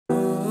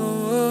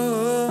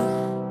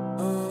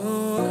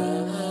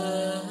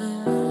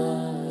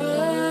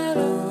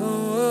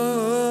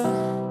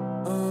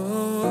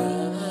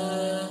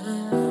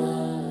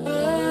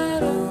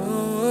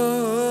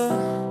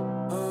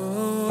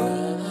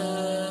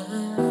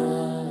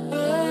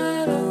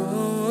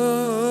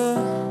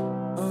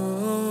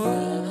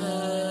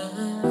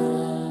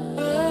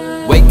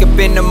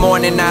in the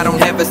morning, I don't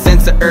have a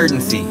sense of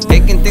urgency.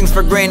 Taking things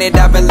for granted,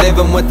 I've been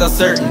living with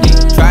uncertainty.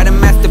 Try to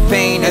mask the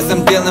pain as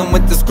I'm dealing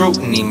with the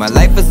scrutiny. My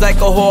life is like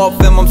a horror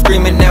film, I'm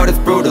screaming out it's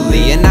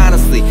brutally. And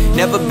honestly,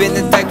 never been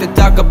the type to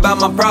talk about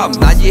my problems.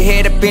 Nod your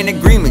head up in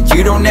agreement,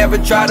 you don't ever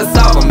try to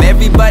solve them.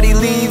 Everybody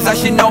leaves, I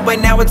should know by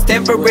now it's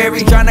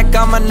temporary. Trying to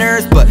calm my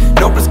nerves, but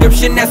no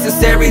prescription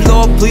necessary.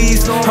 Lord,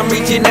 please, I'm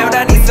reaching out,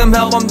 I need some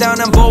help, I'm down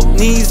on both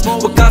knees.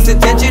 With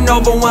constant tension,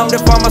 overwhelmed.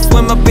 If I'ma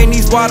swim up in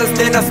these waters,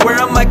 then I swear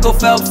I'm Michael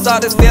Phelps. All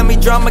this family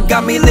drama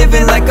got me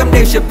living like I'm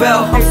Dave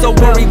Chappelle. I'm so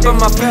worried about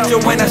my future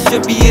when I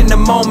should be in the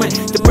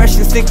moment.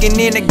 Depression sinking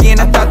in again,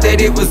 I thought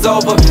that it was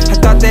over. I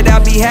thought that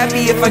I'd be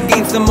happy if I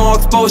gained some more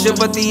exposure,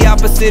 but the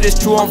opposite is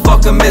true, I'm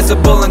fucking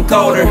miserable and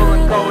colder.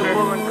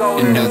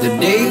 Another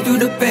day through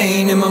the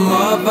pain and my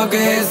motherfucker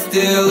head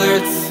still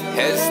hurts.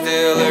 Head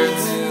still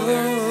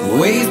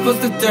hurts. Ways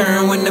supposed to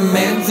turn when the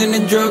meds and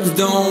the drugs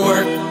don't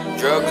work.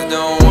 Drugs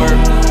don't work.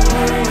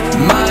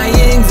 My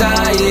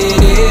anxiety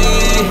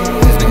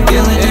has been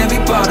killing every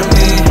part of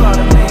me.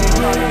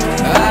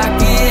 I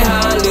can't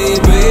hardly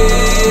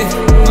breathe.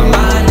 My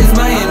mind is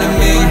my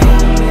enemy.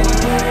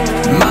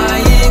 My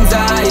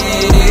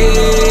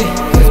anxiety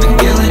has been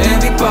killing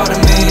every part of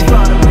me.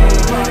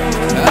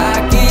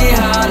 I can't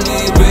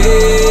hardly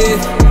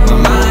breathe. My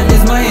mind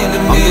is my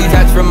enemy. I'm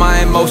detached from my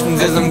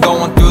emotions as I'm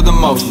going through the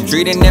motions.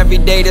 Treating every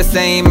day the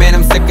same, man,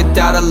 I'm sick and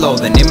tired of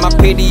loathing. In my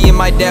pity and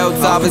my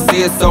doubts, obviously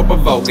it's so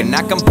provoking.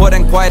 I can put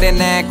on quite an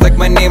act like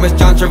my name is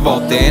John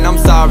Travolta. And I'm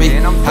sorry,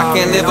 I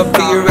can't live up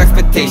to your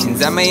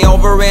expectations. I may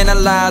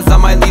overanalyze, I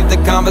might leave the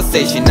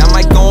conversation. I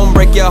might go and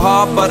break your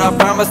heart, but I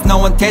promise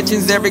no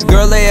intentions. Every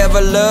girl I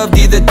ever loved,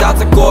 either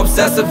thoughts are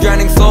co-obsessive,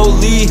 drowning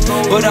slowly.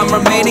 But I'm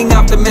remaining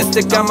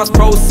optimistic, I must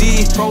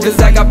proceed. Cause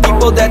I got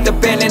people that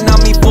depending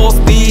on me full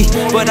speed.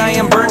 But I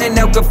am burning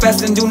out,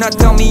 confessing, do not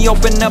tell me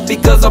open up,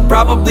 because I'll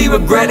probably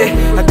regret it.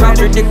 I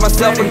contradict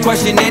myself and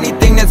question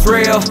anything that's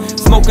real.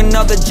 Smoke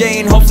another J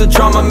in hopes the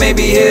trauma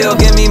maybe heal.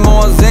 Give me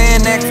more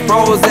Xanax,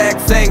 Prozac,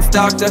 thanks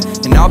doctor,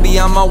 and I'll be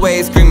on my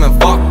way screaming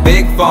fuck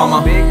Big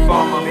Pharma.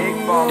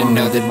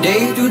 Another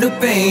day through the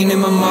pain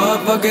and my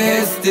motherfucker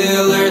head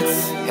still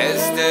hurts. Head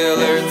still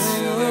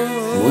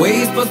hurts.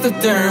 Ways supposed to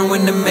turn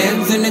when the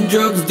meds and the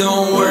drugs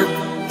don't work.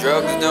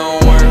 Drugs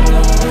don't work.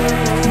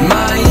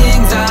 My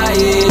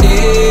anxiety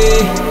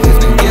has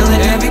been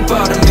killing every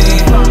part of me.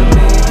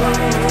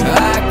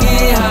 I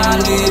can't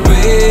hardly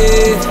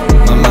breathe.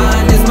 My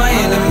mind is my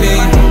enemy.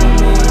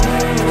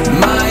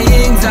 My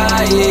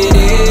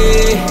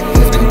anxiety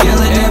has been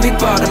killing every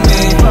part of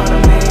me.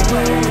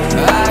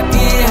 I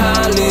can't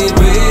hardly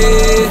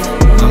breathe.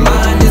 My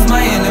mind is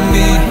my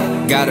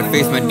enemy. Gotta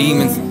face my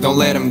demons, don't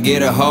let them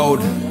get a hold.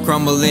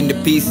 Crumble into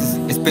pieces,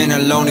 it's been a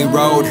lonely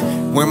road.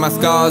 Wear my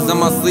scars on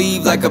my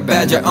sleeve like a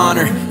badge of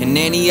honor. And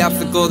any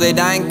obstacle that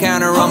I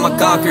encounter, I'ma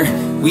conquer.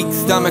 Weak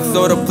stomach,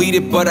 so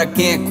depleted, but I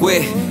can't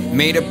quit.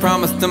 Made a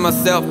promise to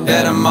myself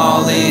that I'm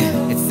all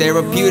in. It's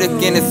therapeutic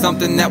and it's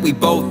something that we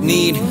both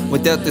need.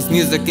 Without this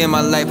music in my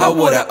life, I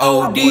would've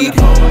OD'd.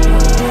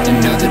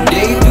 Another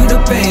day through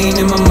the pain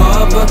and my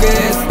motherfucker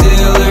head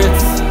still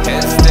hurts.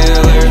 Head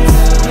still hurts.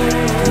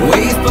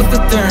 Ways supposed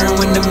to turn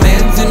when the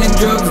meds and the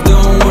drugs